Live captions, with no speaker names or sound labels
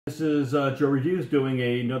This is Joe Reviews doing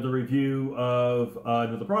another review of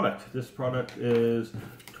another product. This product is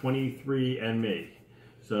 23andMe.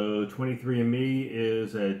 So 23andMe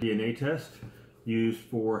is a DNA test used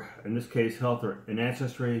for, in this case, health and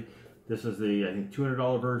ancestry. This is the, I think,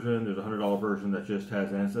 $200 version. There's a $100 version that just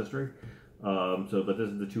has ancestry. But this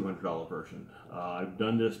is the $200 version. I've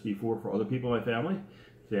done this before for other people in my family.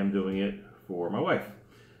 Today I'm doing it for my wife.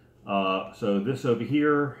 So this over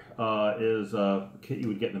here is a kit you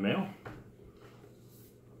would get in the mail,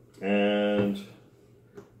 and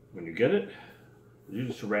when you get it, you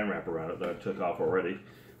just saran wrap around it that I took off already,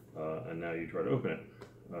 and now you try to open it.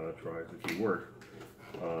 Try is the key word.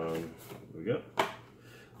 There we go.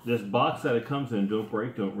 This box that it comes in, don't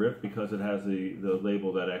break, don't rip, because it has the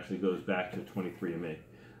label that actually goes back to 23andMe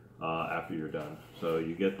after you're done. So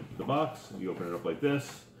you get the box, you open it up like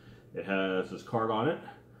this. It has this card on it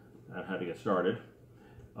and how to get started.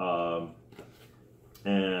 Part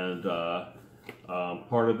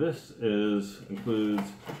of this includes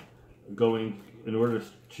going, in order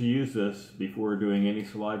to use this before doing any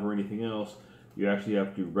saliva or anything else, you actually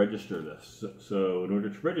have to register this. So in order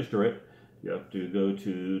to register it, you have to go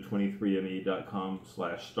to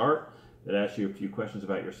 23andme.com/start. It asks you a few questions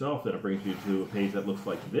about yourself, then it brings you to a page that looks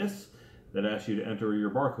like this, that asks you to enter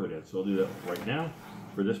your barcode in. So I'll do that right now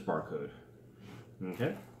for this barcode.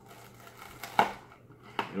 Okay?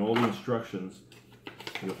 And all the instructions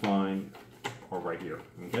you'll find are right here.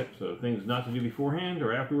 Okay, so things not to do beforehand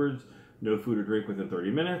or afterwards. No food or drink within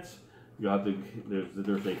 30 minutes. You'll have to.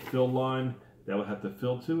 There's a fill line that will have to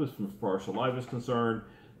fill to, as far as saliva is concerned.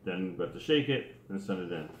 Then you have to shake it and send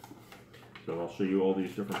it in. So I'll show you all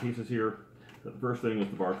these different pieces here. The first thing is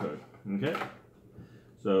the barcode. Okay,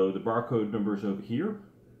 so the barcode number is over here.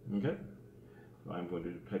 Okay, so I'm going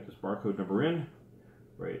to type this barcode number in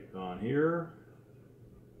right on here.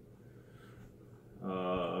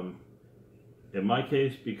 In my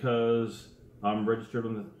case, because I'm registered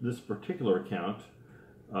on this particular account,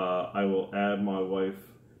 I will add my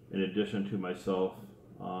wife in addition to myself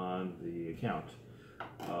on the account.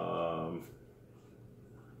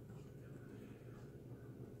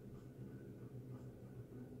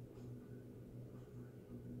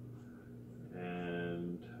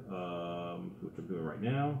 Which I'm doing right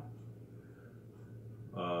now.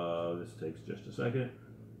 This takes just a second.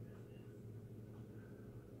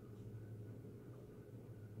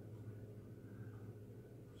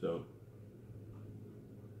 So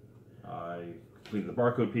I completed the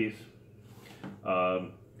barcode piece.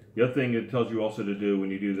 The other thing it tells you also to do when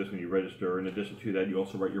you do this, when you register, in addition to that, you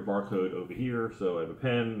also write your barcode over here. So I have a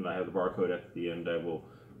pen and I have the barcode at the end. I will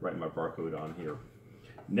write my barcode on here.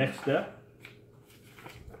 Next step,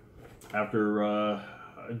 after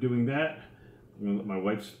doing that, I'm going to let my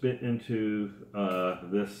wife spit into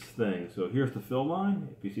this thing. So here's the fill line.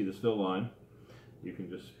 If you see this fill line, you can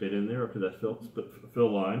just spit in there up to that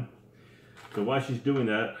fill line. So while she's doing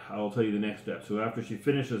that, I'll tell you the next step. So after she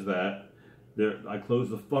finishes that, I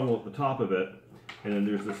close the funnel at the top of it, and then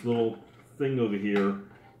there's this little thing over here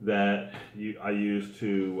that I use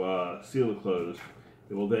to seal it closed.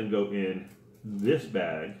 It will then go in this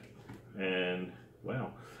bag, and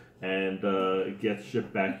wow, and it gets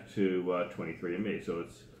shipped back to 23andMe. So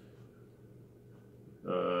it's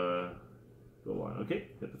fill line. Okay,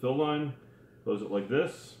 hit the fill line. Close it like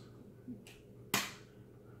this.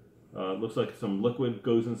 It looks like some liquid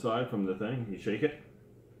goes inside from the thing. You shake it,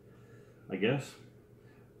 I guess.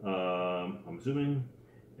 I'm assuming.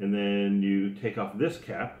 And then you take off this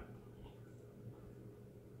cap.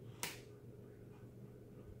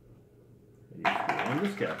 And you put on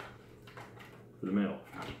this cap for the mail.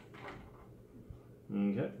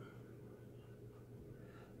 Okay.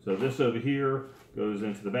 So this over here goes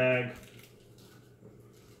into the bag.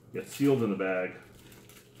 Gets sealed in the bag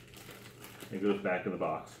and goes back in the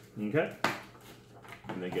box. Okay?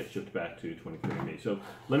 And then gets shipped back to 23andMe. So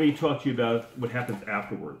let me talk to you about what happens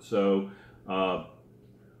afterwards. So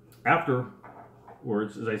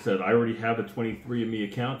afterwards, as I said, I already have a 23andMe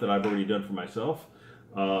account that I've already done for myself.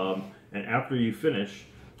 And after you finish,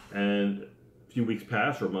 and a few weeks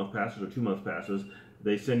pass, or a month passes, or 2 months passes,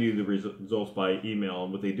 they send you the results by email.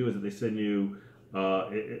 And what they do is that they send you,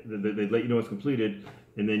 they let you know it's completed,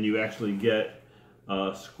 and then you actually get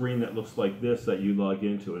a screen that looks like this that you log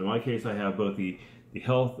into. In my case, I have both the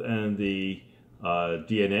health and the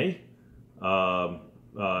DNA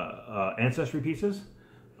ancestry pieces.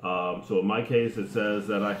 So in my case, it says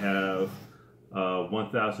that I have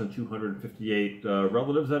 1,258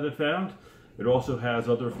 relatives that it found. It also has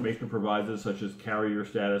other information it provides us, such as carrier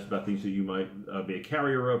status, about things that you might be a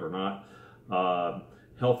carrier of or not.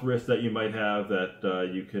 Health risks that you might have that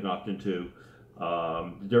you can opt into.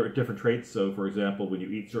 different traits. So, for example, when you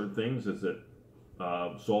eat certain things, is it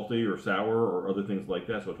salty or sour or other things like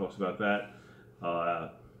that? So it talks about that.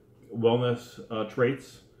 Wellness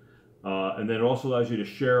traits. And then it also allows you to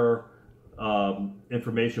share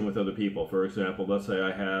information with other people. For example, let's say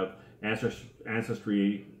I have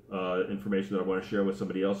ancestry information that I want to share with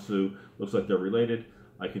somebody else who looks like they're related.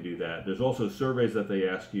 I can do that. There's also surveys that they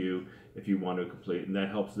ask you if you want to complete, and that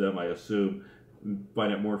helps them, I assume,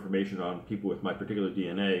 find out more information on people with my particular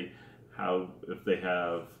DNA, if they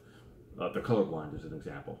have, they're colorblind as an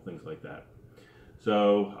example, things like that.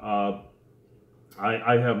 So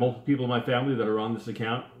I have multiple people in my family that are on this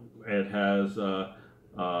account. It has,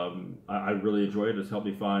 I really enjoy it. It's helped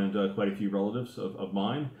me find quite a few relatives of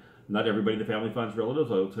mine. Not everybody in the family finds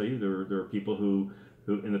relatives. I will tell you, there are people who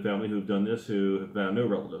in the family who've done this who have found no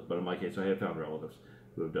relatives. But in my case, I have found relatives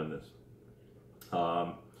who have done this.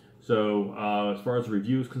 So as far as the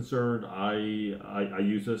review is concerned, I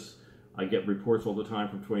use this. I get reports all the time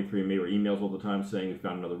from 23andMe or emails all the time saying we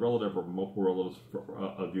found another relative or multiple relatives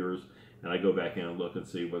of yours, and I go back in and look and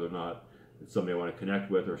see whether or not it's somebody I want to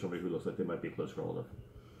connect with or somebody who looks like they might be a close relative.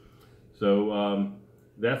 So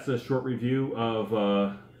that's a short review of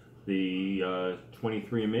the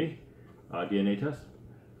 23andMe DNA test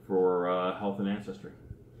for health and ancestry.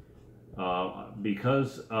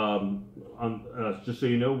 Because just so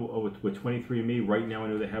you know, with 23andMe right now, I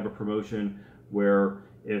know they have a promotion where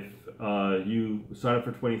if you sign up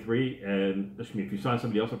for 23 and if you sign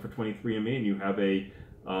somebody else up for 23andMe and you have a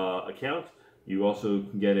account, you also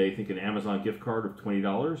can get I think an Amazon gift card of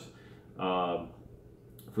 $20.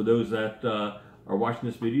 For those that are watching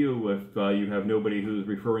this video, if you have nobody who's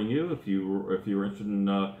referring you, if you're interested in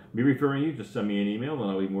me referring you, just send me an email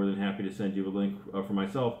and I'll be more than happy to send you a link for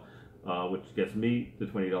myself, which gets me the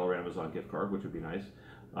 $20 Amazon gift card, which would be nice.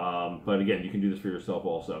 But again, you can do this for yourself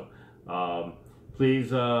also. Please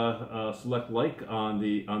select like on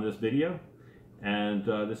this video, and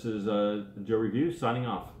this is Joe Review signing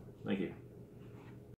off. Thank you.